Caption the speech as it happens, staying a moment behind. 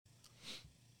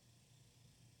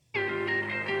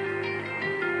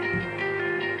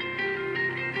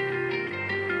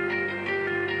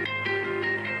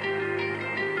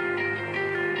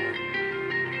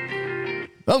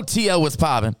OTL was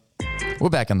popping. We're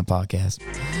back on the podcast.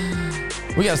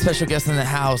 We got a special guest in the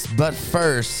house, but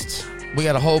first, we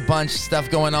got a whole bunch of stuff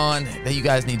going on that you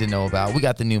guys need to know about. We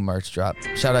got the new merch drop.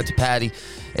 Shout out to Patty.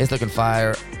 It's looking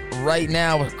fire. Right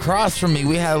now, across from me,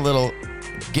 we had a little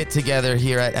get-together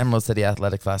here at Emerald City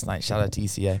Athletics last night. Shout out to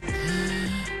ECA.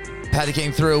 Patty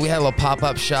came through. We had a little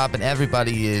pop-up shop, and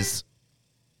everybody is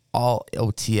all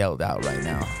OTL'd out right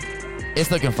now. It's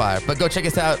looking fire. But go check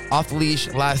us out,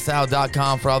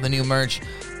 offtheleashlifestyle.com for all the new merch.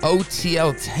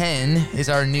 OTL10 is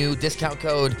our new discount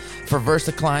code for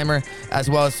VersaClimber, as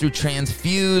well as through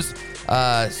Transfuse.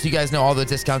 So you guys know all the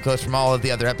discount codes from all of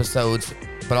the other episodes,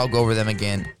 but I'll go over them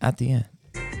again at the end.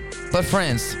 But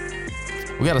friends,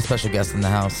 we got a special guest in the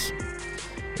house.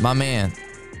 My man,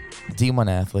 D1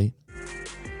 athlete,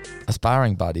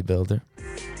 aspiring bodybuilder,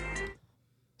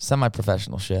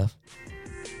 semi-professional chef,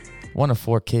 one of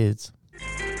 4 kids,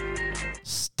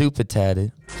 stupid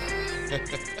tatted,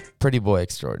 pretty boy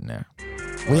extraordinaire.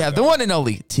 We have the one and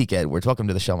only Tique Edwards. Welcome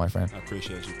to the show, my friend. I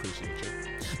appreciate you.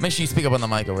 Make sure you speak up on the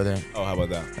mic over there. Oh, how about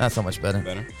that? That's so much better.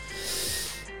 Better?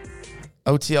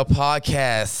 OTL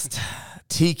podcast.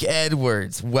 Tique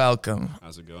Edwards, welcome.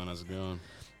 How's it going?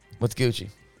 What's Gucci?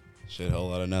 Shit, whole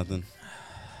lot of nothing.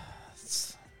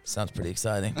 Sounds pretty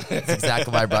exciting. That's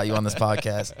exactly why I brought you on this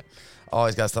podcast.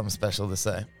 Always got something special to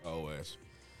say. Always.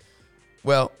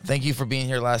 Well, thank you for being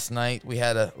here last night. We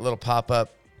had a little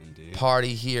pop-up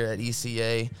party here at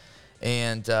ECA,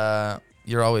 and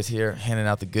you're always here handing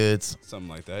out the goods. Something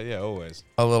like that, yeah, always.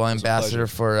 A little ambassador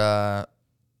for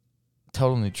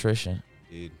Total Nutrition.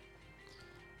 Indeed.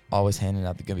 Always handing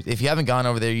out the goodies. If you haven't gone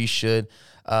over there, you should.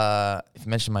 If you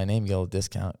mention my name, you get a little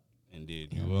discount. Indeed,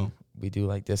 you will. We do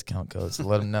like discount codes, so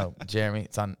let them know. Jeremy,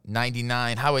 it's on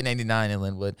Highway 99 in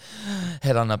Linwood.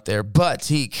 Head on up there. But,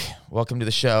 Tique, welcome to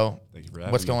the show. Thank you for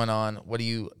having What's me. going on? What are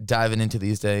you diving into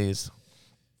these days?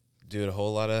 Dude, a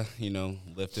whole lot of,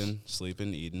 lifting,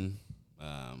 sleeping, eating,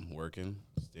 working,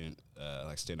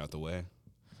 staying out the way.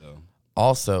 So.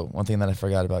 Also, one thing that I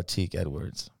forgot about Tique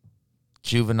Edwards,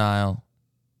 juvenile.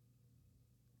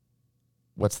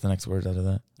 What's the next word out of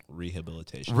that?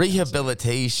 Rehabilitation.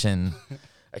 Rehabilitation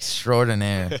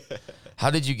extraordinaire. How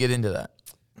did you get into that?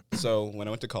 So when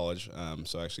I went to college, I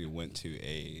actually went to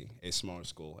a smaller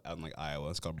school out in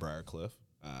Iowa. It's called Briarcliff.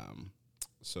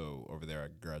 So over there, I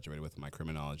graduated with my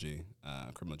criminology,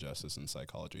 criminal justice, and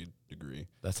psychology degree.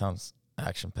 That sounds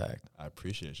action-packed. I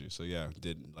appreciate you. So yeah,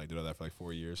 did all that for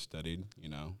 4 years. Studied,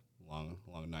 long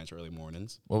nights, early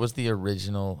mornings. What was the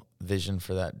original vision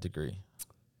for that degree?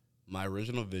 My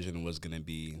original vision was going to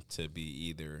be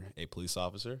either a police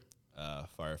officer,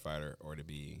 firefighter, or to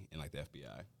be in the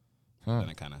FBI. Then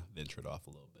I kind of ventured off a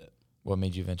little bit. What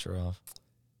made you venture off?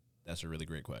 That's a really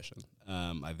great question.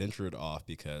 I ventured off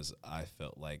because I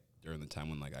felt like during the time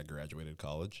when I graduated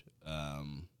college,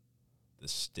 the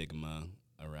stigma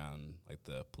around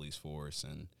the police force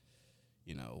and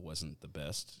wasn't the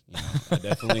best. I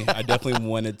definitely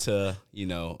wanted to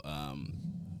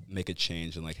make a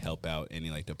change and help out any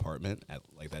department at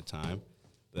that time.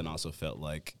 Then also felt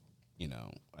like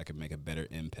I could make a better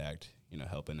impact.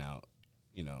 Helping out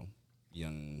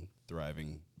young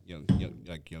thriving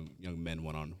young men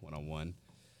one on one,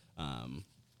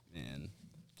 and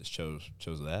just chose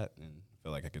that and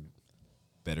felt like I could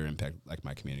better impact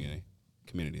my community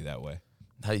that way.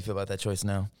 How do you feel about that choice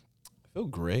now? I feel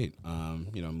great.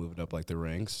 Moving up the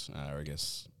ranks, or I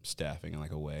guess staffing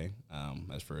in a way.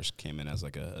 At first came in as a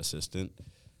assistant,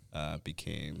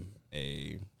 became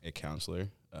a counselor,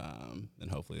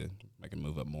 and hopefully I can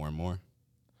move up more and more.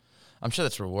 I'm sure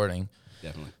that's rewarding.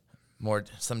 Definitely.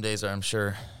 Some days are, I'm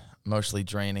sure, emotionally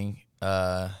draining.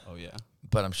 Oh yeah.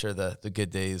 But I'm sure the good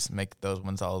days make those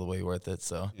ones all the way worth it.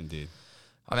 So Indeed.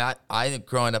 I mean, I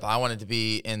growing up, I wanted to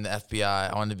be in the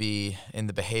FBI. I wanted to be in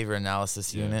the behavior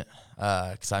analysis unit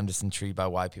because I'm just intrigued by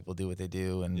why people do what they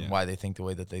do and why they think the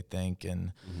way that they think.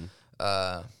 And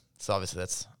so obviously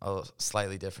that's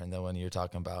slightly different than what you're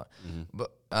talking about. Mm-hmm.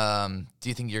 But do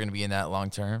you think you're going to be in that long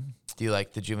term? Do you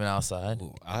like the juvenile side?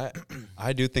 Ooh,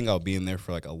 I do think I'll be in there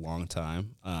for a long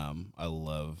time. I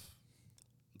love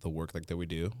the work that we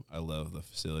do. I love the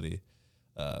facility.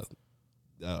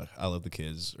 I love the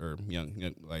kids or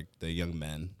the young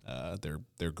men.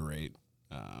 They're great.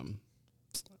 I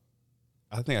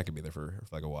think I could be there for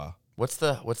a while. What's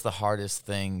the hardest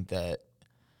thing that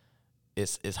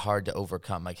is hard to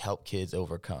overcome? Help kids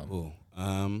overcome. Ooh,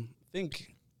 I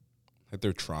think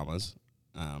their traumas.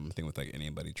 I think with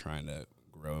anybody trying to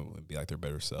grow and be their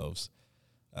better selves,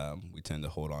 we tend to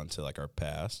hold on to our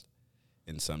past,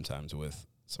 and sometimes with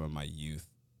some of my youth,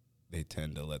 they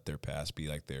tend to let their past be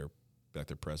their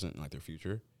present and their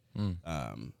future.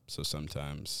 So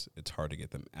sometimes it's hard to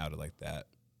get them out of like that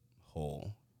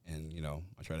hole. And, you know,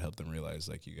 I try to help them realize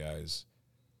like you guys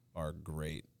are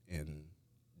great and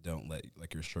don't let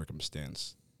like your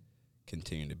circumstance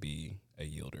continue to be a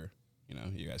yielder. You know,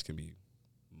 you guys can be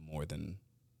more than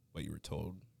what you were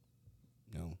told,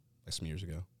 you know, like some years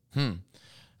ago. I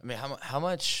mean, how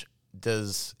much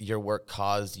does your work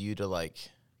cause you to like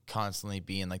constantly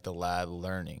be in like the lab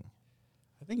learning?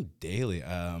 I think daily,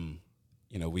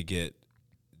 you know, we get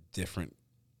different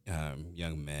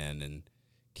young men and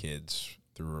kids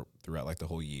throughout like the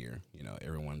whole year. You know,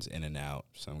 everyone's in and out.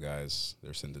 Some guys,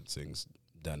 their sentencing's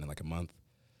done in like a month.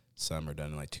 Some are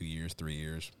done in like 2 years, 3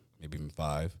 years, maybe even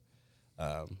 5.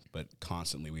 But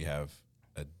constantly we have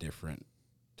a different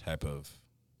type of,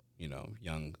 you know,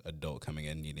 young adult coming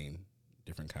in needing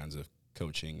different kinds of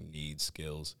coaching, needs,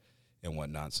 skills, and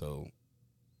whatnot. So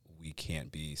we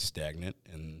can't be stagnant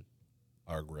in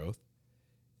our growth,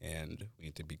 and we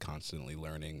need to be constantly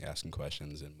learning, asking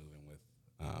questions, and moving with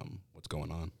what's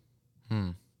going on.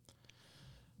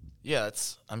 Yeah,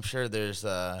 I'm sure there's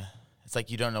it's like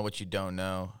you don't know what you don't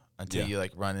know until you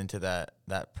like run into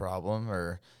that problem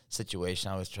or situation.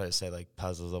 I always try to say like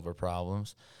puzzles over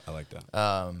problems. I like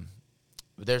that.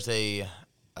 There's a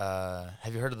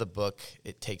have you heard of the book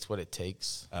It Takes What It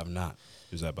Takes? I have not.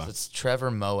 Who's that by? So it's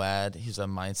Trevor Moad. He's a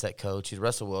mindset coach. He's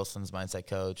Russell Wilson's mindset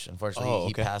coach. Unfortunately,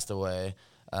 he passed away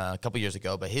a couple years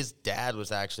ago, but his dad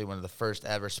was actually one of the first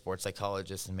ever sports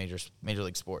psychologists in major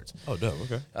league sports. Oh, dope.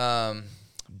 Okay.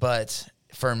 But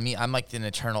for me, I'm like an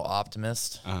eternal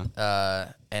optimist. And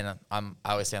I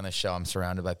always say on the show, I'm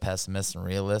surrounded by pessimists and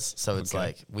realists. So it's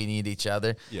like we need each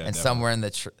other. Yeah, and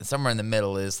definitely. somewhere in the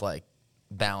middle is like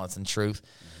balance and truth.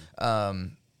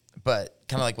 But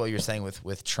kind of like what you were saying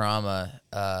with trauma,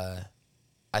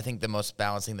 I think the most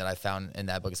balancing that I found in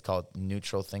that book is called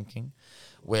neutral thinking,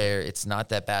 where it's not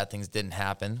that bad things didn't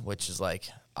happen, which is like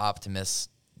optimists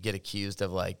get accused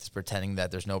of like just pretending that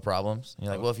there's no problems. And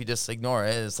you're like, well, if you just ignore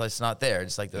it, it's like it's not there.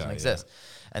 It's like doesn't exist.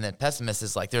 And then pessimist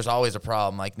is like, there's always a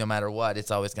problem. Like no matter what,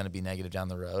 it's always going to be negative down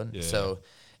the road. So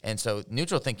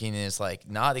neutral thinking is like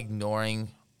not ignoring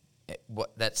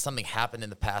that something happened in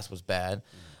the past was bad,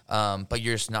 but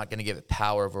you're just not going to give it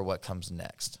power over what comes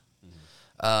next.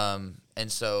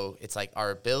 And so it's like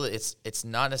our ability. It's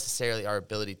not necessarily our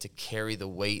ability to carry the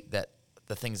weight that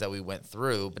the things that we went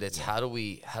through, but it's how do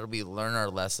we learn our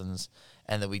lessons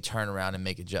and then we turn around and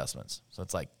make adjustments. So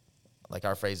it's like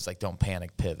our phrase is like, don't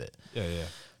panic, pivot.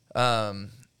 And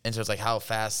so it's like, how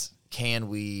fast can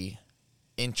we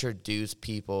introduce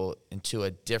people into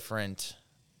a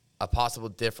possible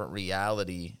different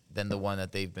reality than the one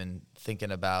that they've been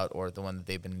thinking about or the one that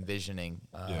they've been envisioning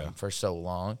for so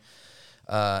long.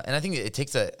 And I think it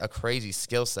takes a crazy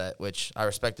skill set, which I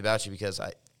respect about you because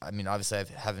I mean, obviously I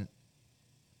haven't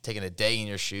taken a day in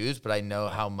your shoes, but I know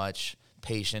how much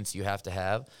patience you have to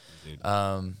have,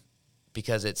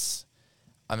 because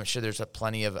I'm sure there's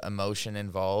plenty of emotion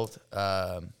involved.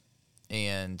 And,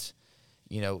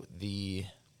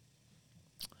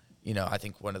 I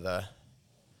think one of the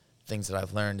things that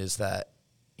I've learned is that,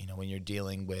 when you're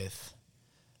dealing with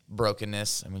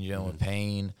brokenness and when you're dealing with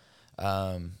pain,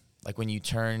 like when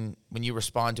you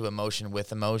respond to emotion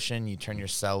with emotion, you turn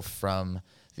yourself from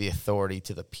the authority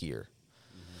to the peer,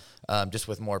 just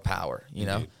with more power,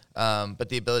 know? But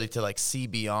the ability to like see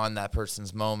beyond that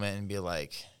person's moment and be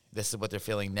like, this is what they're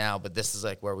feeling now, but this is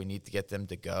like where we need to get them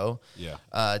to go.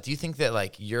 Do you think that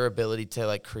like your ability to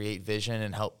like create vision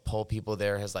and help pull people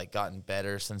there has like gotten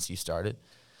better since you started?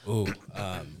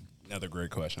 Another great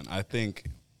question. I think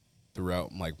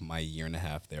throughout like my year and a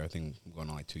half there, I think I'm going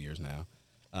on like 2 years now,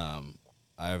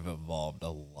 I've evolved a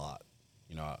lot.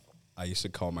 I used to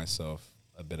call myself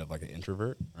a bit of like an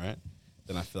introvert, right?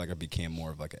 Then I feel like I became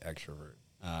more of like an extrovert.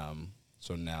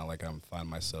 So now like I'm finding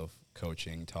myself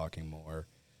coaching, talking more,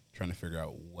 trying to figure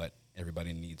out what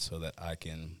everybody needs so that I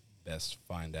can best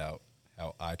find out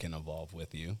how I can evolve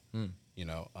with you.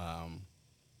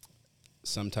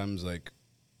 Sometimes like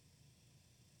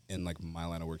in like my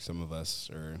line of work, some of us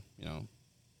are,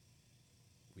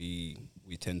 we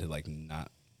tend to like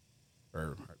not,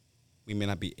 or we may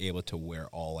not be able to wear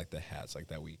all like the hats like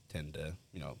that we tend to,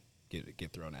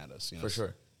 get thrown at us. For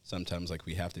sure. Sometimes like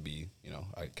we have to be,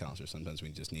 a counselor. Sometimes we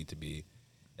just need to be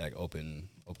like open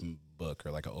book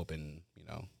or like an open,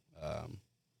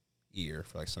 ear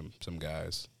for like some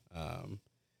guys.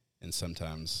 And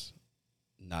sometimes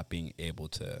not being able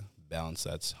to balance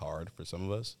that's hard for some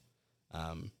of us.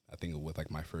 I think with like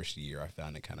my first year, I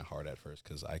found it kind of hard at first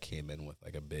because I came in with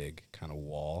like a big kind of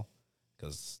wall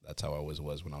because that's how I always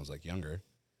was when I was like younger.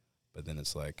 But then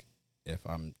it's like if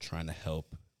I'm trying to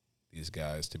help these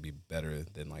guys to be better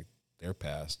than like their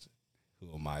past,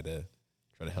 who am I to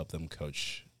try to help them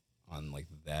coach on like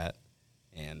that?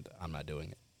 And I'm not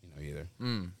doing it, either.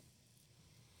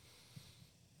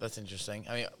 That's interesting.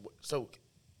 I mean, so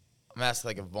I'm asking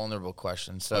like a vulnerable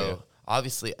question. So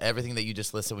obviously everything that you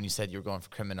just listed when you said you were going for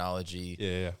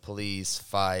criminology, police,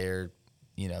 fire,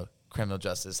 criminal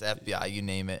justice, FBI, you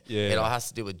name it. It all has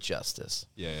to do with justice.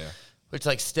 Which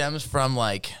like stems from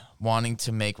like wanting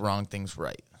to make wrong things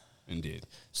right. Indeed.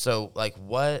 So like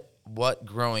what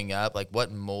growing up, like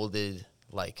what molded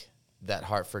like that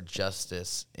heart for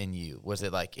justice in you? Was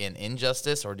it like in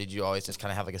injustice, or did you always just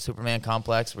kind of have like a Superman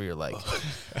complex where you're like,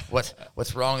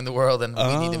 what's wrong in the world and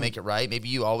we need to make it right? Maybe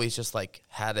you always just like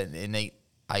had an innate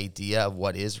idea of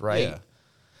what is right.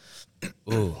 Yeah.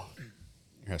 Ooh,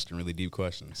 you're asking really deep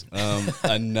questions.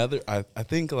 I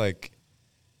think like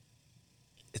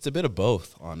it's a bit of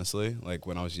both, honestly. Like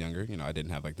when I was younger, I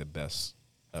didn't have like the best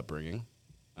upbringing.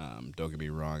 Don't get me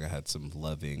wrong, I had some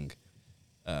loving,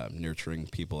 nurturing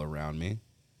people around me,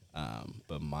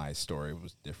 but my story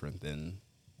was different than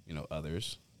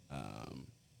others. I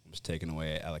was taken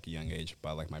away at like a young age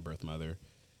by like my birth mother.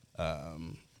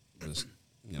 Was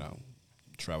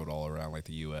traveled all around like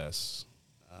the U.S.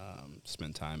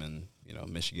 Spent time in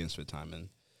Michigan, spent time in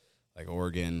like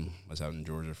Oregon. Was out in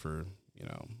Georgia for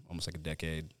almost like a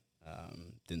decade.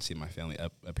 Didn't see my family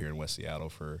up here in West Seattle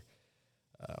for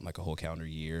like a whole calendar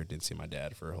year. Didn't see my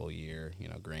dad for a whole year.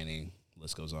 Granny.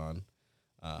 List goes on.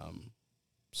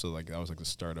 So like that was like the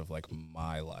start of like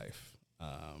my life.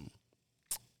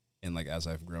 And like as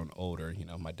I've grown older,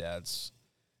 my dad's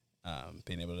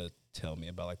being able to tell me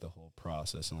about like the whole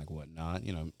process and like whatnot,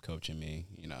 coaching me,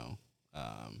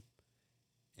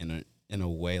 in a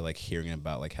way, like hearing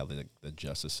about like how the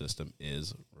justice system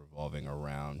is revolving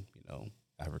around,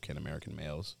 African American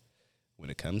males when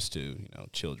it comes to,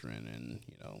 children and,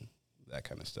 that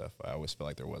kind of stuff. I always felt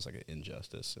like there was like an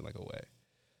injustice in like a way.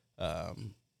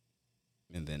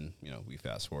 And then, we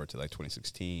fast forward to like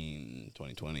 2016,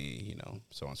 2020,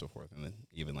 so on and so forth. And then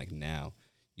even like now,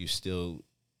 you still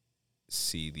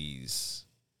see these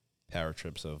power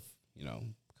trips of,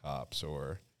 cops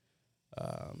or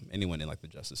anyone in like the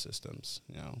justice systems.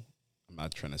 I'm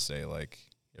not trying to say like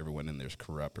everyone in there's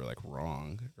corrupt or like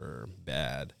wrong or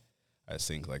bad. I just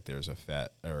think like there's a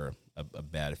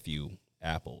bad few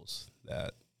apples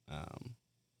that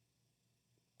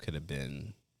could have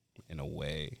been in a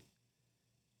way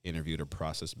interviewed or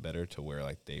processed better to where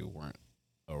like they weren't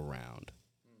around.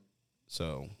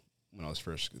 So when I was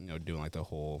first doing like the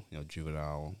whole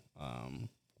juvenile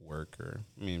work, or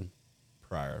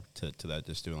prior to that,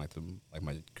 just doing like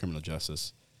my criminal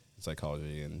justice and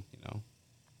psychology, and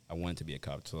I wanted to be a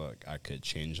cop so like I could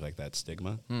change like that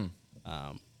stigma.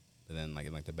 But then like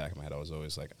in like the back of my head, I was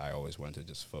always like I always wanted to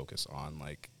just focus on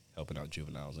like helping out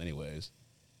juveniles anyways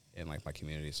in like my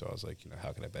community. So I was like,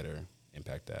 how can I better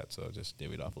impact that? So just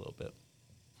divvied off a little bit.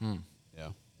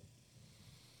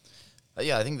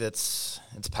 Yeah, I think it's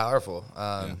powerful.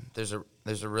 There's a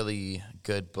really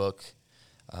good book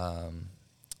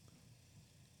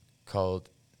called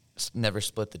 "Never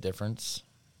Split the Difference"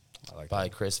 by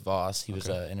Chris Voss. He was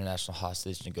an international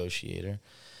hostage negotiator.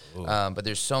 But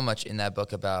there's so much in that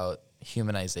book about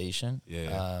humanization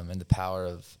and the power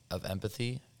of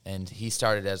empathy. And he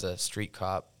started as a street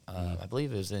cop. I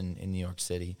believe it was in New York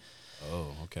City.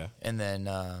 Oh, okay. And then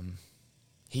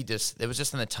it was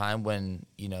just in a time when,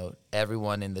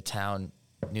 everyone in the town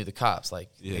knew the cops. Like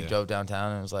they drove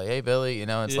downtown and it was like, hey, Billy,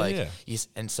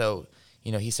 so,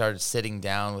 he started sitting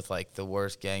down with like the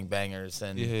worst gangbangers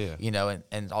and,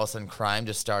 and all of a sudden crime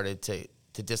just started to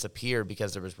disappear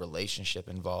because there was relationship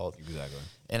involved. Exactly.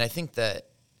 And I think that,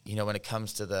 when it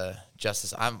comes to the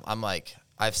justice, I'm like,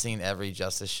 I've seen every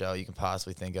justice show you can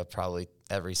possibly think of, probably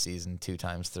every season 2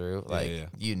 times through.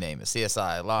 You name it,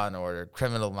 CSI, Law and Order,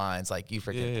 Criminal Minds, like you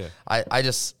freaking.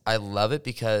 I love it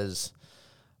because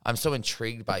I'm so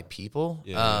intrigued by people.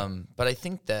 But I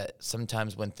think that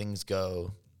sometimes when things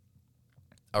go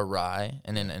awry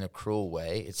and in a cruel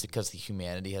way, it's because the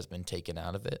humanity has been taken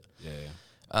out of it.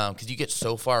 Because you get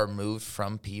so far removed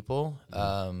from people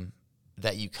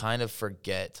that you kind of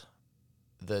forget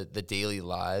the daily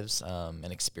lives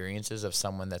and experiences of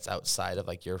someone that's outside of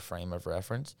like your frame of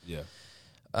reference.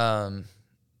 And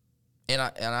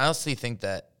I honestly think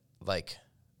that like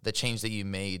the change that you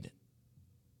made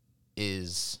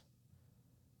is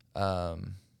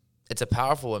it's a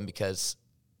powerful one, because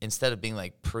instead of being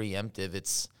like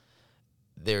preemptive,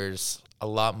 there's a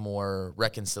lot more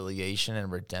reconciliation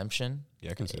and redemption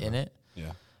in it.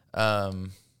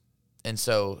 And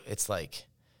so it's like,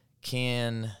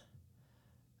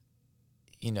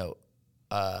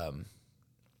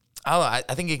 I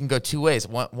think it can go two ways.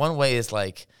 One way is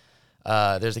like,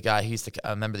 there's a guy who used to,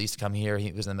 I remember that used to come here.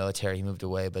 He was in the military. He moved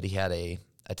away, but he had a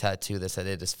tattoo that said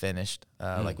it is finished,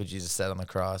 like what Jesus said on the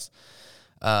cross.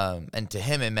 And to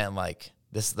him, it meant like,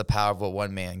 this is the power of what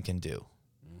one man can do.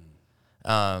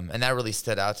 And that really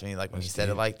stood out to me, like when he said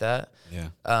it like that.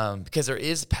 Yeah. Because there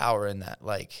is power in that.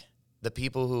 Like the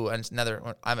people who, and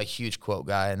I'm a huge quote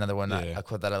guy. Another one, a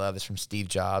quote that I love is from Steve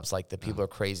Jobs. Like the people are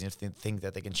crazy and think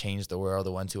that they can change the world,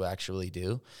 the ones who actually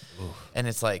do. Oof. And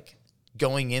it's like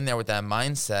going in there with that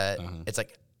mindset. It's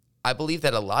like, I believe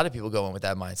that a lot of people go in with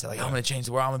that mindset. Like, I'm going to change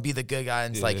the world. I'm going to be the good guy.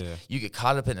 And it's you get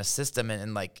caught up in a system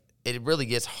and like, it really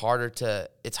gets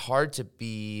it's hard to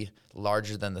be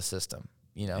larger than the system,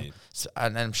 you know? So,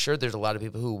 and I'm sure there's a lot of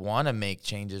people who want to make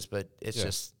changes, but it's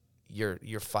just,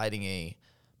 you're fighting a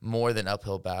more than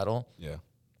uphill battle. Yeah.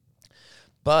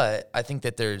 But I think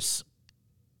that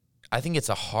I think it's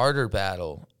a harder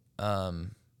battle. And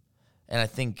I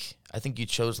think you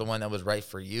chose the one that was right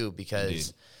for you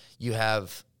because you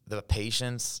have the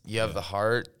patience, you have the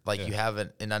heart, like you have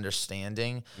an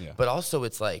understanding, but also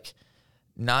it's like,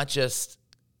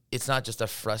 it's not just a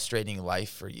frustrating life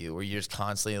for you where you're just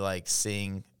constantly like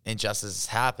seeing injustices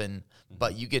happen,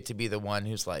 but you get to be the one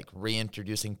who's like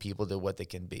reintroducing people to what they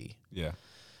can be. Yeah.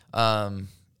 And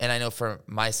I know for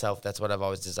myself, that's what I've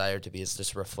always desired to be, is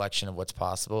just a reflection of what's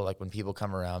possible. Like when people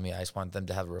come around me, I just want them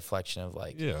to have a reflection of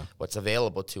like what's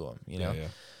available to them, you know?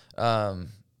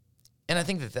 And I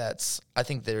think I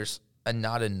think there's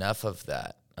not enough of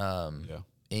that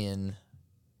in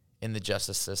the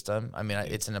justice system. I mean,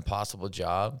 it's an impossible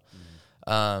job.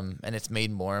 And it's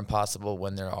made more impossible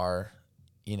when there are,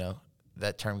 you know,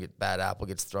 that term bad apple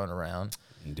gets thrown around.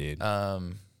 Indeed.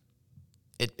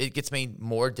 It gets made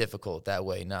more difficult that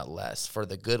way, not less, for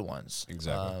the good ones.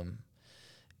 Exactly.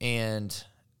 And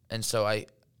so I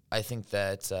think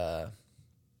that I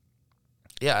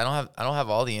don't have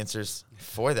all the answers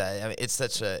for that. I mean, it's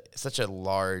such a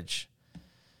large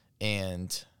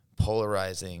and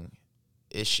polarizing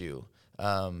issue.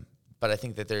 But I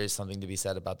think that there is something to be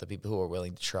said about the people who are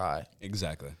willing to try.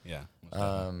 Exactly. Yeah.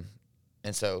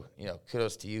 And so, you know,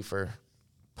 kudos to you for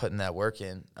putting that work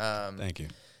in. Thank you.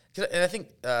 And I think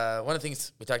one of the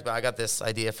things we talked about, I got this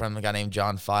idea from a guy named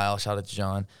John File. Shout out to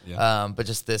John. Yeah. But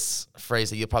just this phrase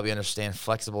that you'll probably understand: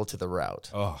 flexible to the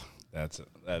route. Oh, that's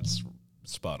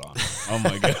spot on. Oh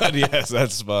my God, yes,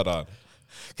 that's spot on.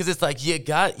 Because it's like you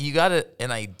got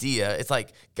an idea. It's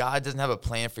like God doesn't have a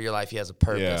plan for your life; He has a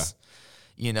purpose.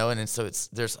 You know, and so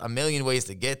there's a million ways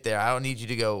to get there. I don't need you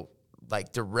to go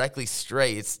like directly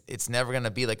straight. It's never going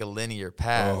to be like a linear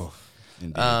path. Oh,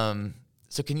 indeed.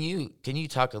 So can you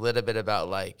talk a little bit about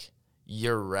like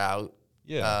your route?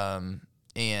 Yeah.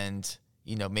 And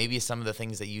you know, maybe some of the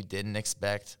things that you didn't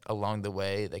expect along the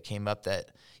way that came up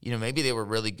that, you know, maybe they were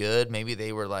really good. Maybe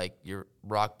they were like your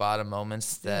rock bottom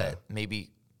moments that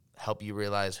maybe help you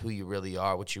realize who you really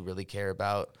are, what you really care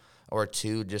about, or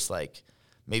two, just like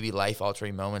maybe life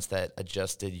altering moments that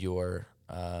adjusted your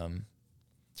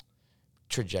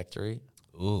trajectory.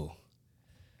 Ooh.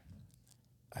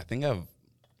 I think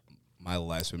my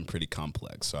life's been pretty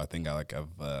complex, so I think I've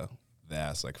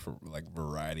vast like for like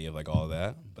variety of like all of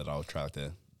that, but I'll try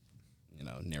to, you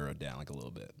know, narrow it down like a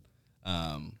little bit.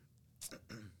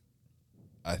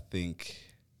 I think,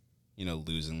 you know,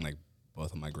 losing like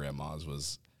both of my grandmas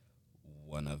was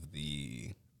one of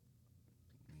the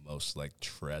most like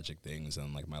tragic things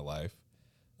in like my life,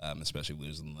 especially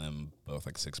losing them both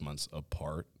like 6 months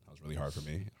apart. That was really hard for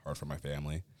me, hard for my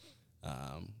family.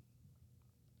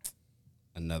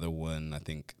 Another one I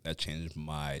think that changed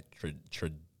my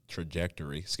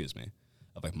trajectory,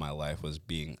 of like my life was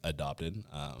being adopted.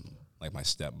 Like my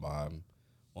stepmom,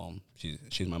 well,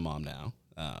 she's my mom now.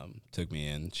 Took me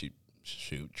in. She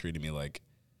treated me like,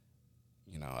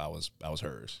 you know, I was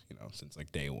hers, you know, since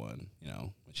like day one. You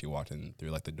know, when she walked in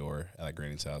through like the door at like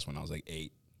Granny's house when I was like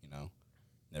 8, you know,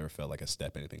 never felt like a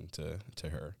step anything to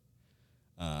her.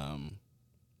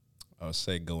 I would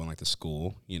say going like to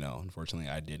school, you know, unfortunately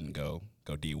I didn't go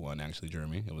D1 actually during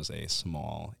me. It was a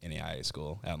small NAIA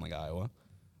school out in like Iowa.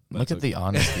 But look at the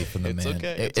honesty from the it's man.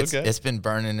 Okay. It's been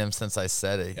burning him since I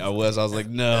said it. I was like,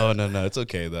 no, it's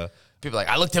okay though. People are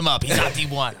like, I looked him up. He's not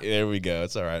D1. There we go.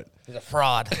 It's all right. He's a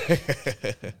fraud.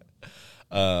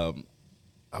 I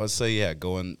would say, yeah,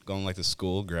 going like to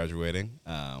school, graduating,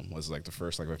 was like the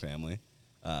first like my family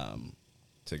to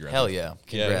graduate. Hell yeah.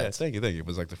 Congrats. Yeah, thank you. It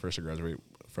was like the first to graduate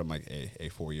from like a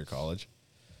 4-year college.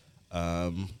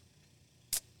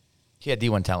 He had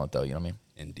D1 talent though, you know what I mean?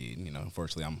 Indeed. You know,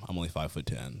 unfortunately I'm only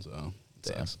 5'10", so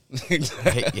damn.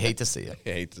 You hate to see it. I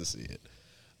hate to see it.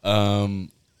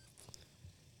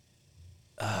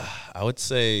 I would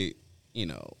say,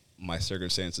 my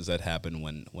circumstances that happened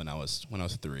when I was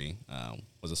 3,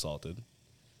 was assaulted.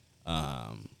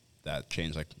 That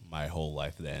changed like my whole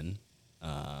life then.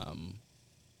 I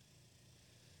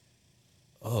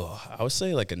would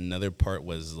say like another part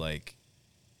was like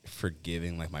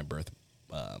forgiving like my birth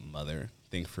mother. I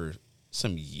think for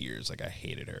some years, like I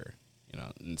hated her.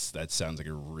 And that sounds like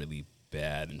a really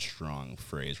bad and strong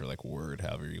phrase or like word,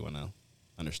 however you want to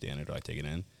understand it or like take it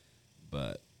in.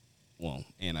 But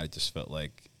and I just felt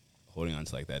like holding on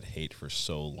to like that hate for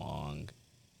so long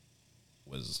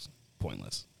was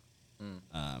pointless.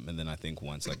 And then I think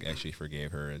once like actually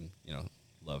forgave her and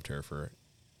loved her for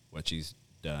what she's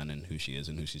done and who she is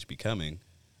and who she's becoming,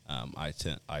 I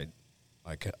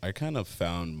kind of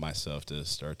found myself to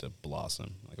start to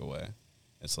blossom like a way.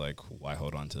 It's like, why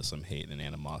hold on to some hate and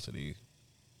animosity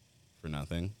for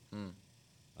nothing?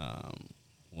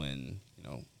 When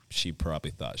she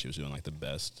probably thought she was doing like the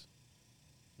best.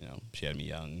 She had me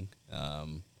young,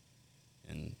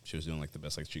 and she was doing like the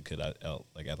best like she could at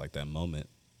that moment.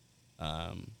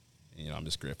 I'm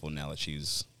just grateful now that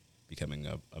she's becoming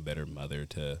a better mother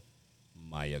to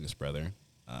my youngest brother.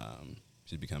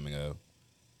 She's becoming a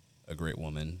great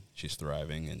woman. She's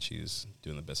thriving and she's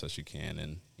doing the best that she can,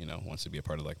 and wants to be a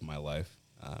part of like my life.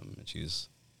 And she's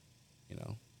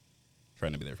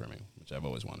trying to be there for me, which I've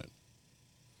always wanted.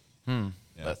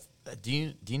 Yeah. Do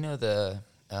you know the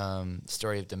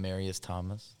story of Demarius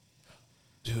Thomas?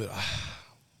 Dude,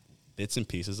 bits and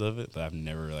pieces of it, but I've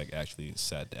never like actually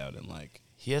sat down and like.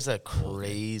 He has a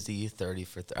crazy 30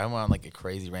 for 30. I went on like a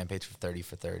crazy rampage for 30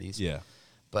 for 30s. Yeah.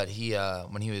 But he,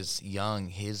 when he was young,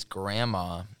 his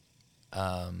grandma,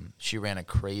 she ran a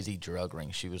crazy drug ring.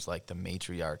 She was like the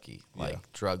matriarchy,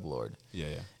 like drug lord. Yeah,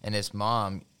 yeah. And his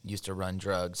mom used to run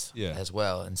drugs as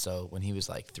well. And so when he was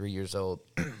like 3 years old,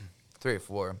 3 or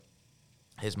 4,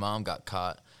 his mom got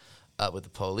caught up with the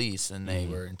police, and they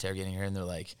were interrogating her, and they're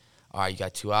like, all right, you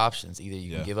got 2 options. Either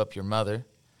you can give up your mother,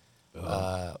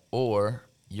 or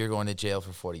you're going to jail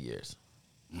for 40 years.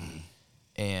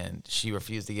 And she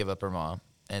refused to give up her mom,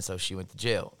 and so she went to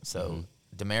jail. So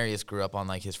Demarius grew up on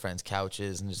like his friends'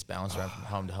 couches and just bounced around from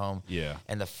home to home. Yeah.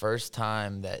 And the first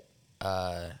time that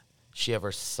she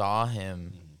ever saw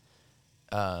him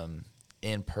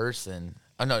in person,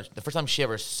 the first time she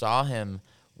ever saw him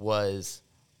was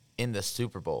in the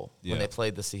Super Bowl when they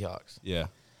played the Seahawks. Yeah.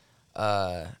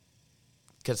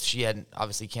 Because she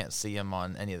obviously can't see him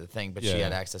on any of the thing, but she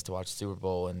had access to watch Super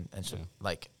Bowl, and she,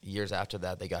 like years after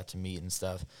that they got to meet and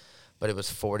stuff. But it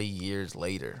was 40 years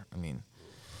later. I mean,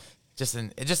 just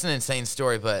an insane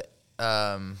story. But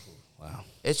wow,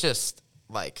 it's just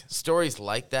like stories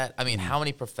like that. I mean, how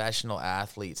many professional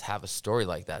athletes have a story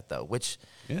like that though? Which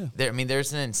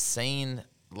there's an insane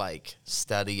like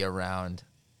study around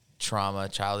trauma,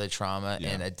 childhood trauma,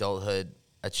 and adulthood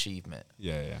achievement.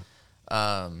 Yeah.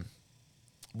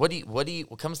 What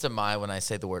comes to mind when I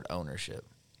say the word ownership?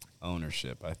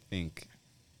 Ownership. I think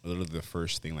literally the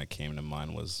first thing that came to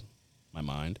mind was my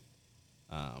mind.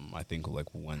 I think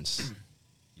like once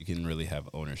you can really have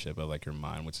ownership of like your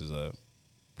mind, which is a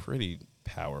pretty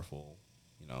powerful,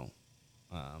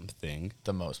 thing.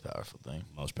 The most powerful thing.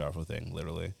 Most powerful thing,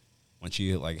 literally. Once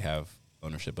you like have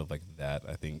ownership of like that,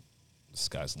 I think the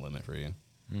sky's the limit for you.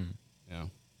 Yeah.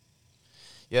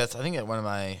 Yes, I think that one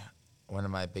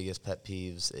of my biggest pet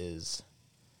peeves is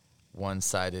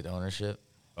one-sided ownership.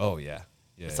 Oh yeah.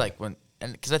 It's like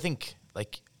because I think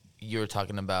like you were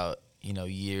talking about,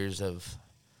 years of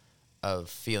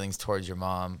feelings towards your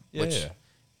mom, which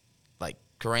like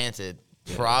granted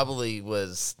probably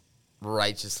was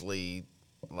righteously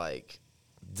like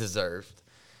deserved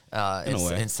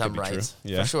in some rights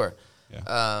for sure.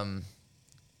 Yeah.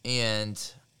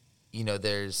 And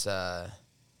there's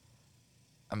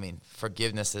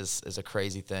forgiveness is a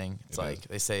crazy thing. It's like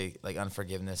they say like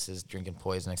unforgiveness is drinking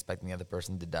poison, expecting the other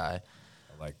person to die.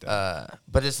 I like that.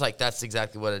 But it's like that's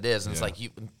exactly what it is. And it's like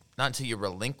not until you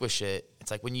relinquish it.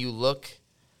 It's like when you want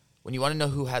to know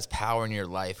who has power in your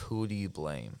life, who do you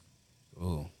blame?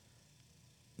 Ooh.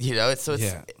 It's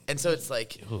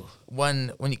like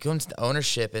when it comes to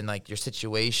ownership and like your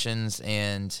situations,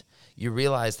 and you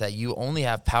realize that you only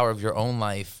have power of your own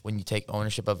life when you take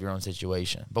ownership of your own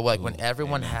situation. But like when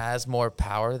everyone has more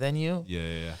power than you,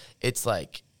 it's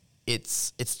like it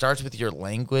starts with your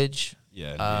language.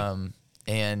 Yeah.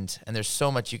 And there's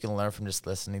so much you can learn from just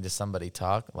listening to somebody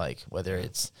talk, like whether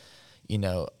it's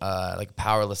like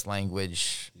powerless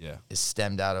language is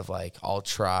stemmed out of like I'll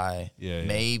try,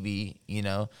 maybe,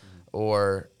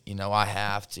 or I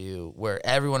have to, where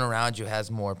everyone around you has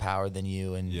more power than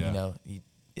you, and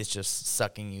it's just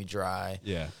sucking you dry.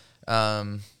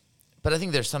 But I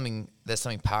think there's something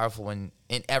powerful when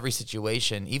in every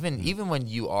situation, even when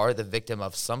you are the victim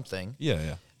of something.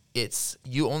 Yeah. It's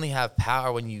you only have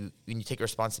power when you take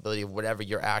responsibility of whatever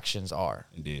your actions are.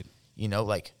 Indeed. You know,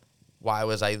 like, why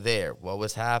was I there? What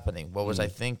was happening? What was I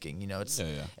thinking? You know, it's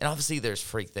and obviously there's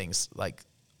freak things. Like,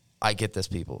 I get this,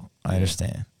 people. I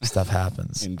understand. Stuff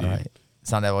happens. Indeed. All right.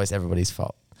 It's not always everybody's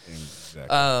fault.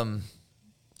 Exactly.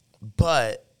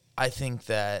 But I think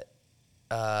that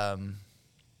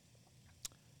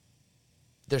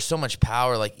there's so much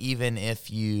power. Like, even if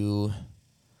we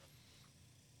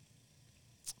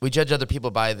judge other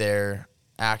people by their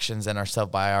actions and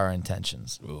ourselves by our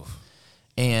intentions. Oof.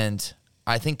 And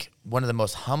I think one of the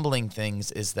most humbling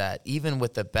things is that even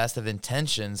with the best of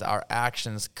intentions, our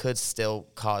actions could still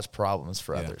cause problems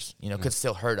for others, you know, could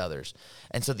still hurt others.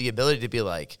 And so the ability to be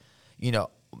like, you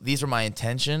know, these were my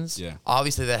intentions. Yeah.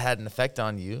 Obviously that had an effect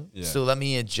on you. Yeah. So let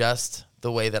me adjust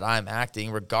the way that I'm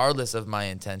acting regardless of my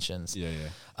intentions.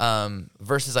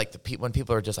 Versus like when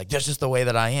people are just like, that's just the way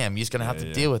that I am. You're just going to have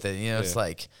to deal with it. You know, it's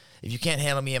like, if you can't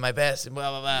handle me at my best and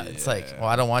blah, blah, blah. It's like, well,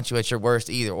 I don't want you at your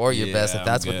worst either or your best if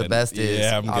that's what the best is.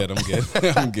 Yeah, I'm good.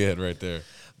 I'm good right there.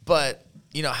 But,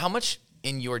 you know, how much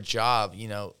in your job, you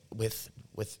know, with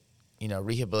you know,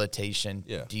 rehabilitation,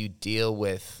 do you deal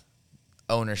with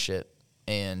ownership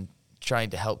and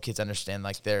trying to help kids understand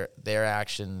like their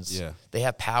actions? Yeah. They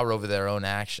have power over their own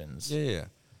actions. Yeah.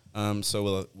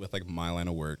 So with like my line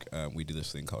of work, we do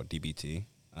this thing called DBT.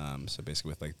 So basically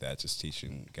with like that, just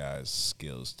teaching guys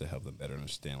skills to help them better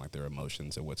understand like their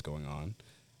emotions and what's going on,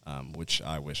 which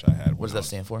I wish I had. What does that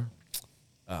stand for?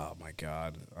 Oh my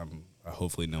God.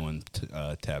 Hopefully no one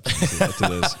taps into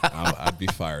this. I'd be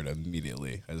fired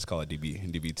immediately. I just call it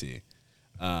DBT.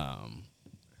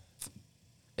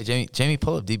 Hey, Jamie,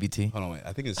 pull up DBT. Hold on, wait.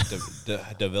 I think it's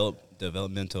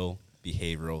developmental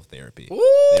behavioral therapy. Woo!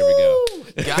 There we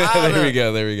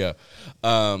go. There we go.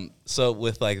 So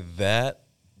with like that,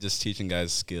 just teaching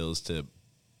guys skills to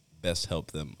best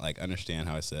help them like understand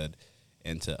how I said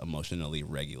and to emotionally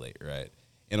regulate, right?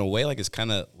 In a way, like it's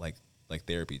kind of like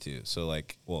therapy too. So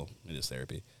like, well, it is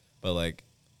therapy, but like,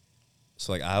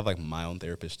 so like I have like my own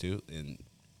therapist too, and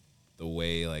the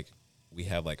way like we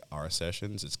have like our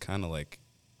sessions, it's kind of like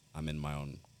I'm in my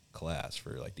own class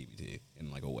for like DBT in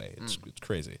like a way. It's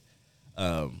crazy.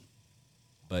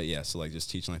 But yeah, so like just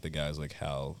teaching like the guys like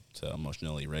how to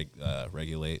emotionally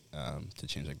regulate, to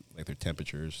change like their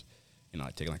temperatures, you know,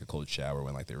 like taking like a cold shower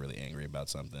when like they're really angry about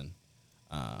something.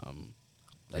 That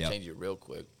change you real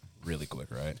quick. Really quick,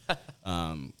 right?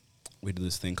 We do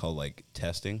this thing called like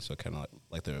testing, so kind of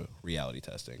like the reality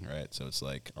testing, right? So it's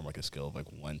like on like a scale of like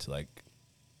 1 to like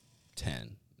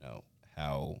 10, you know,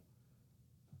 how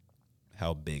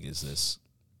big is this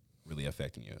really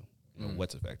affecting you? You know,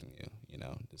 what's affecting you? You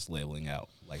know, just labeling out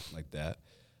like that.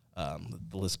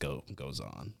 The list goes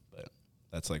on, but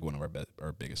that's like one of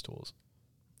our biggest tools.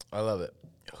 I love it.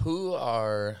 Who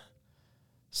are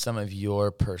some of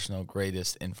your personal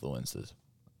greatest influences?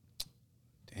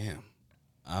 Damn,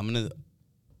 I'm gonna.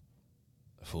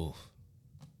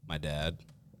 My dad,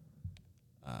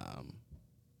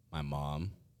 my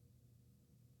mom,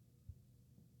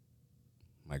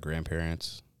 my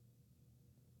grandparents,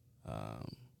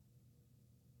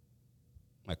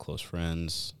 my close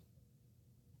friends,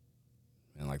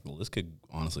 and like the list could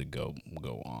honestly go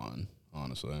on.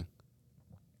 Honestly,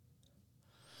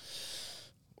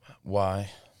 why?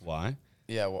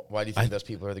 Yeah, why do you think those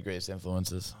people are the greatest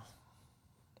influences?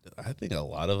 I think a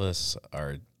lot of us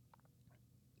are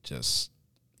just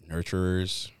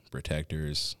nurturers,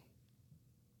 protectors,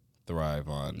 thrive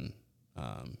on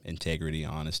integrity,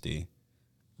 honesty,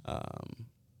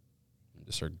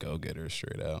 just are go-getters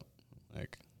straight out.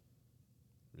 Like,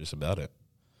 just about it.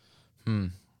 All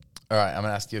right, I'm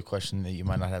going to ask you a question that you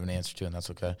might not have an answer to, and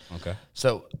that's okay. Okay.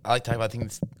 So I like to talk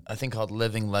about a thing called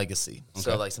living legacy. Okay.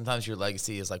 So like sometimes your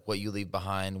legacy is like what you leave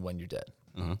behind when you're dead.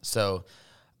 Uh-huh. So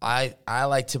I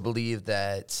like to believe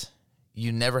that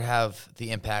you never have the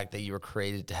impact that you were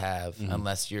created to have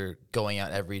unless you're going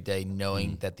out every day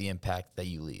knowing that the impact that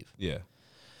you leave. Yeah.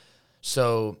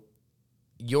 So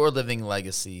your living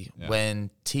legacy, when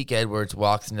Tique Edwards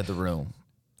walks into the room,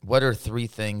 what are 3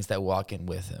 things that walk in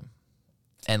with him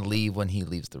and leave when he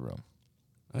leaves the room?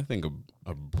 I think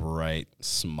a bright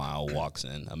smile walks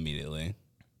in immediately.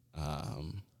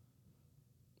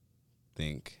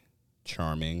 Think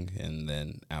charming and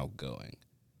then outgoing.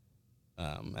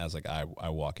 As like I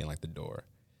walk in like the door.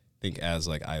 Think as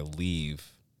like I leave,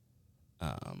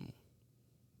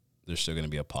 there's still going to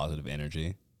be a positive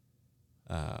energy.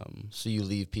 So you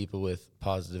leave people with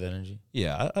positive energy?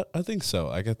 Yeah, I think so.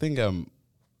 Like I think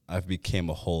I've became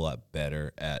a whole lot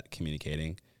better at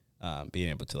communicating, being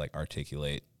able to like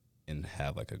articulate and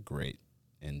have like a great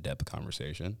in-depth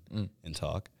conversation and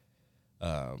talk.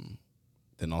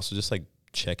 Then also just like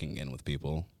checking in with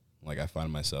people. Like I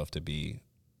find myself to be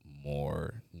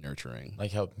more nurturing.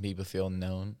 Like helping people feel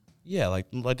known. Yeah,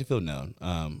 like to feel known.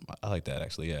 I like that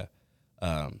actually. Yeah,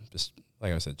 just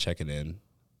like I said, checking in.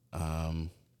 I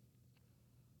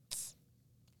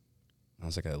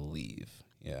was like, I leave.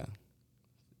 Yeah,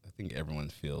 I think everyone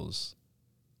feels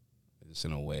just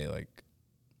in a way like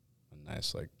a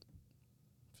nice, like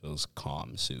feels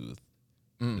calm, soothed,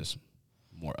 just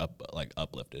more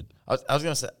uplifted. I was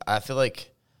gonna say, I feel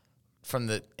like from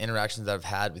the interactions that I've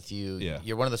had with you,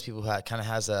 you're one of those people who kind of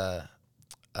has a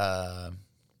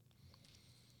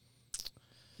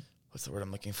what's the word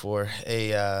I'm looking for?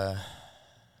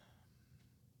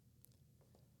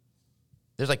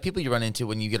 There's like people you run into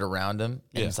when you get around them,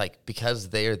 and it's like because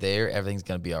they're there, everything's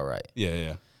gonna be all right.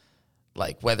 Yeah.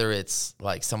 Like whether it's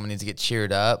like someone needs to get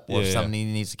cheered up or if somebody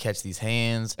needs to catch these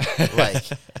hands, like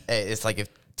it's like if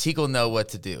Tique will know what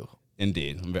to do.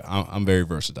 Indeed, I'm very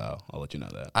versatile. I'll let you know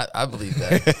that. I believe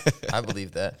that. I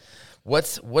believe that.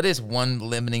 What is one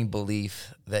limiting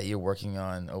belief that you're working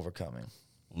on overcoming?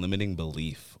 Limiting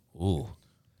belief. Ooh.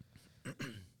 I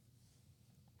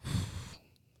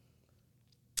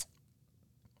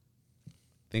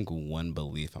think one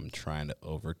belief I'm trying to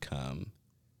overcome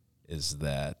is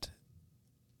that,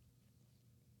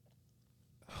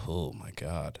 oh my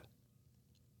God,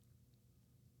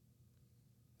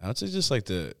 I would say just like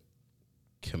to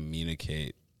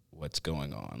communicate what's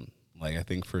going on. Like I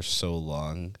think for so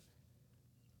long,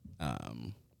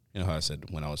 you know how I said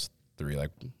when I was 3,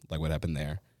 like what happened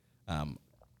there.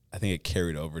 I think it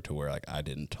carried over to where like I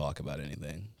didn't talk about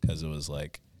anything because it was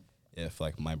like if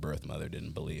like my birth mother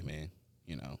didn't believe me,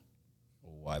 you know,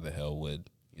 why the hell would,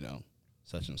 you know,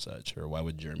 such and such, or why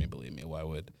would Jeremy believe me? Why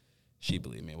would she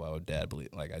believe me? Why would Dad believe?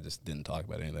 Like I just didn't talk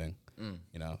about anything,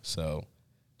 you know. So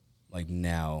like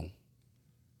now,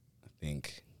 I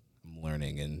think I'm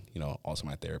learning, and you know, also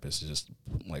my therapist is just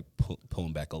like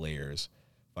pulling back the layers,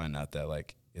 find out that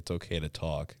like it's okay to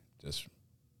talk, just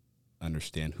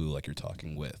understand who like you're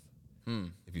talking with.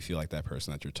 If you feel like that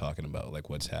person that you're talking about, like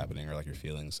what's happening or like your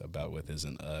feelings about with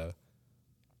isn't a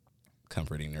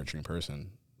comforting, nurturing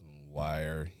person,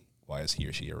 why is he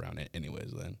or she around it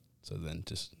anyways then? So then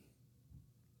just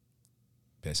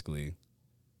basically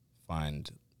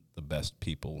find the best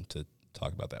people to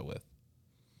talk about that with.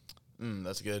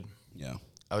 That's good. Yeah.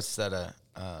 I was at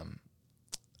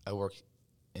I work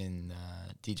in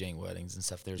DJing weddings and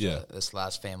stuff. There's this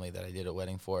last family that I did a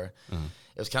wedding for.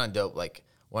 It was kind of dope. Like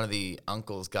one of the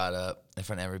uncles got up in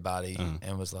front of everybody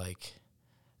and was like,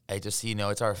 hey, just so you know,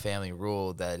 it's our family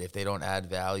rule that if they don't add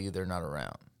value, they're not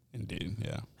around. Indeed,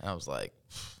 yeah. And I was like,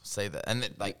 say that. And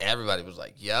like everybody was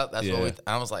like, yep, that's what we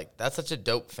I was like, that's such a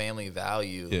dope family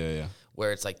value. Yeah.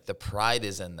 Where it's like the pride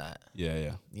is in that.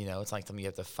 Yeah. You know, it's like something you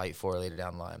have to fight for later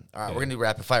down the line. All right, we're going to do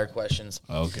rapid fire questions.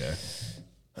 Okay.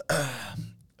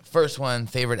 First one,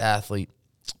 favorite athlete.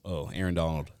 Oh, Aaron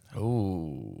Donald.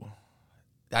 Ooh.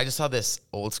 I just saw this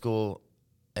old school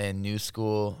and new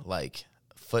school, like,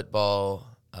 football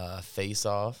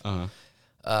face-off.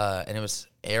 And it was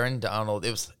Aaron Donald.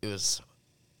 It was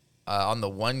on the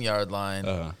 1 yard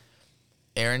line.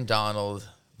 Aaron Donald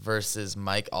versus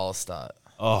Mike Allstott.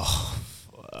 Oh,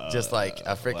 just like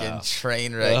a freaking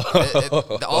train wreck.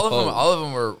 All of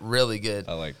them were really good.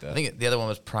 I like that. I think the other one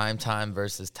was Prime Time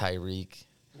versus Tyreek.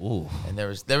 Ooh. And there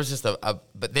was just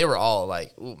but they were all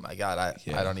like, oh my God, I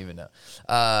don't even know.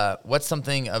 What's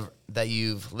something that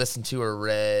you've listened to or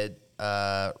read,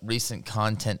 recent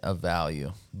content of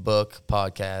value? Book,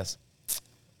 podcast.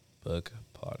 Book,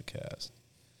 podcast.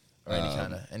 Or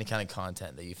any kind of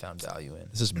content that you found value in.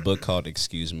 This is a book called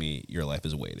Excuse Me, Your Life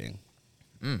is Waiting.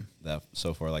 That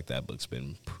so far, like that book's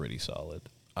been pretty solid.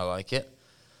 I like it.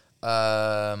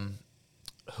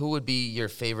 Who would be your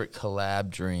favorite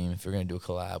collab dream if you're going to do a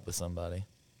collab with somebody?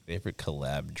 Favorite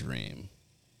collab dream?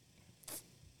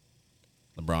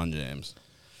 LeBron James.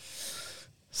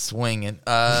 Swinging.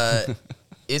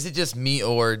 Is it just me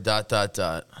or ...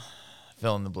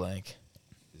 Fill in the blank.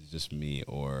 Is it just me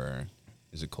or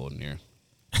is it cold in here?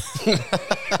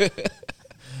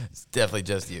 It's definitely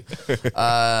just you.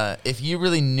 If you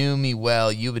really knew me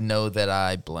well, you would know that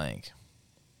I blank.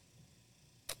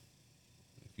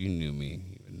 If you knew me,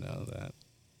 you would know that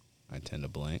I tend to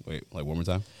blank. Wait, like one more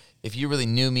time? If you really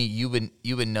knew me, you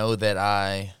would know that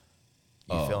I...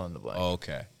 You fill in the blank.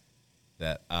 Okay.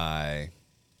 That I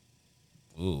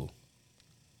cook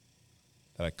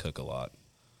a lot.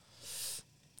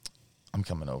 I'm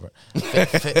coming over.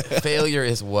 Failure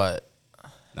is what?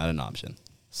 Not an option.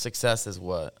 Success is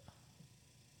what?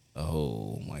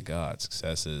 Oh my God,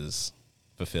 success is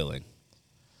fulfilling,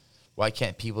 Why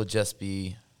can't people just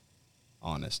be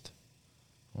honest.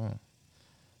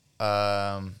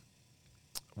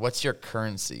 what's your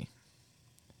currency?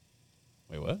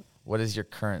 Wait, what? What is your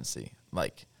currency?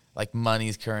 Like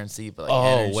money's currency, but like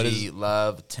Oh, what energy, is-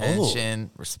 love,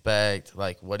 attention, respect.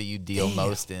 Like, what do you deal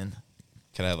most in?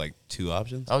 Can I have like 2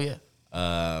 options? Oh yeah,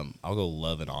 I'll go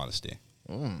love and honesty.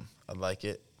 I like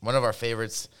it. One of our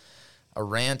favorites, a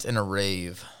rant and a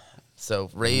rave. So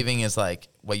raving is like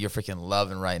what you're freaking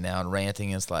loving right now, and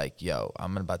ranting is like, yo,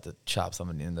 I'm about to chop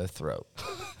somebody in their throat.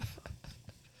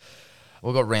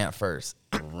 We'll go rant first.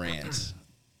 Rant.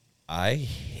 I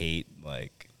hate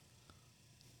like.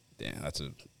 Damn, that's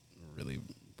a really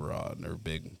broad or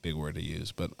big word to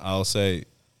use, but I'll say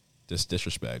just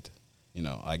disrespect. You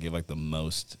know, I give like the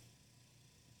most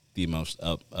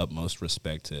utmost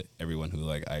respect to everyone who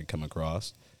like I come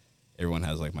across. Everyone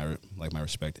has like my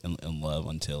respect and love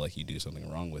until like you do something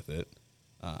wrong with it.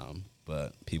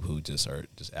 But people who just are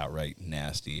just outright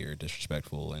nasty or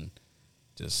disrespectful and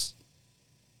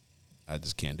I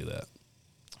just can't do that.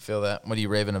 Feel that? What are you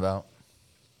raving about?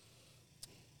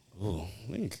 Ooh,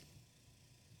 I think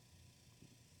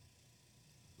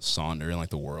Sonder and like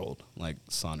the world, like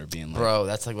Sonder being like, Bro,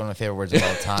 that's like one of my favorite words of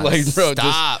all time. like bro,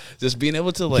 Stop. just being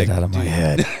able to like Get out of my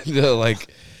head.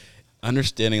 like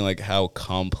understanding like how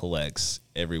complex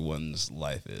everyone's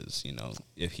life is. You know,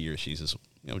 if he or she's just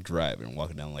driving,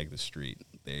 walking down like the street,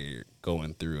 they're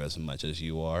going through as much as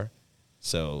you are.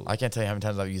 So I can't tell you how many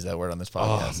times I've used that word on this oh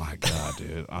podcast. my God,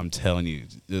 dude, I'm telling you,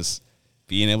 just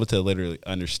being able to literally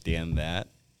understand that,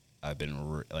 I've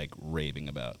been raving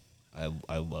about.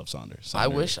 I love Sonder. I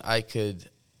wish I could,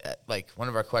 like, one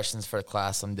of our questions for the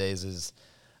class some days is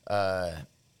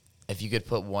if you could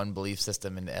put one belief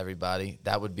system into everybody,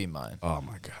 that would be mine. Oh,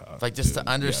 my God. Like, just dude, to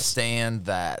understand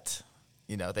that,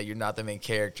 that you're not the main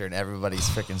character in everybody's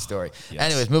freaking story. Yes.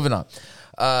 Anyways, moving on.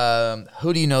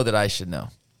 Who do you know that I should know?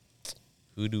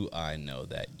 Who do I know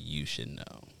that you should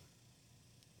know?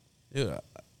 Dude,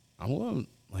 I'm going,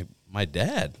 like, my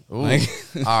dad. Ooh. Like,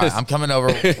 All right, I'm coming over.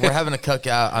 We're having a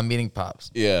cookout. I'm meeting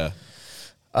Pops. yeah.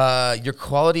 Your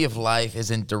quality of life is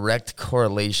in direct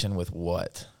correlation with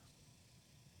what?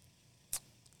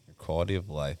 Your quality of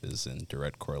life is in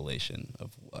direct correlation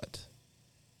of what?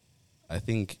 I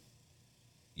think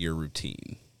your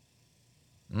routine.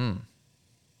 I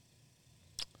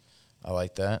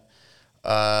like that.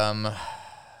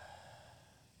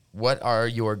 What are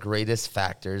your greatest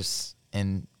factors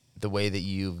in the way that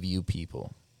you view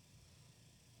people?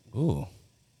 Ooh.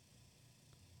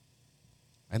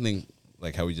 I think,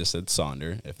 like how we just said,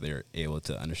 Sonder, if they're able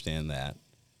to understand that,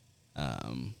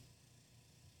 I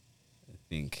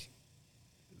think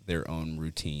their own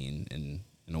routine and,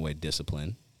 in a way,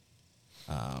 discipline.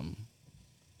 And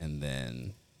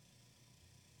then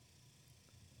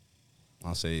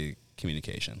I'll say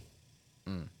communication.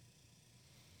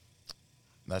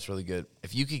 That's really good.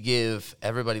 If you could give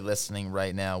everybody listening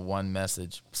right now one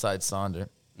message besides Sonder,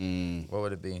 what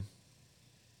would it be?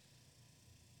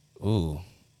 Ooh.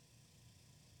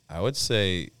 I would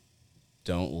say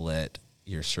don't let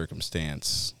your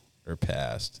circumstance or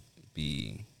past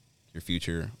be your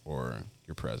future or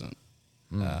your present.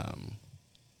 Yeah,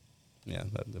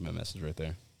 that's my message right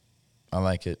there. I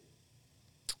like it.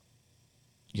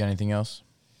 You got anything else?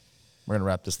 We're going to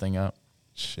wrap this thing up.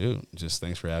 Shoot, just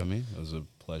thanks for having me. It was a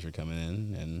pleasure coming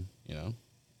in and,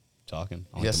 talking.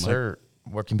 Yes, sir.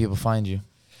 Where can people find you?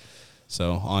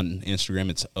 So on Instagram,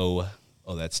 it's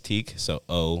that's Tique. So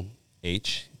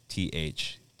OHTHTHS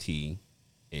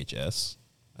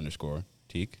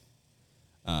 _Tique.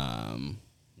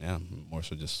 Yeah, more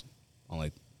so just on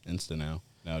like Insta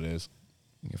nowadays.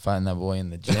 You can find that boy in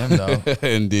the gym, though.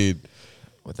 Indeed.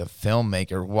 With a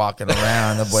filmmaker walking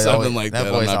around. That boy Something always, like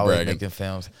that. boy's I'm not always bragging. making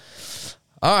films.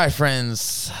 All right,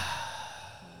 friends.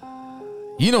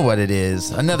 You know what it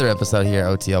is. Another episode here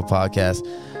at OTL Podcast.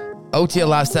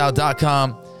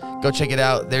 OTLLifestyle.com. Go check it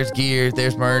out. There's gear,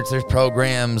 there's merch, there's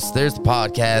programs, there's the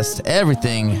podcast.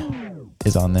 Everything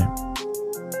is on there.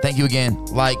 Thank you again.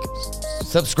 Like,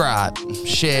 subscribe,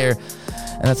 share.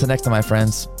 And that's the next time, my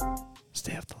friends.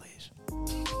 Stay off the leash.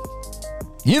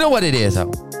 You know what it is,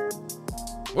 though.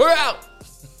 We're out.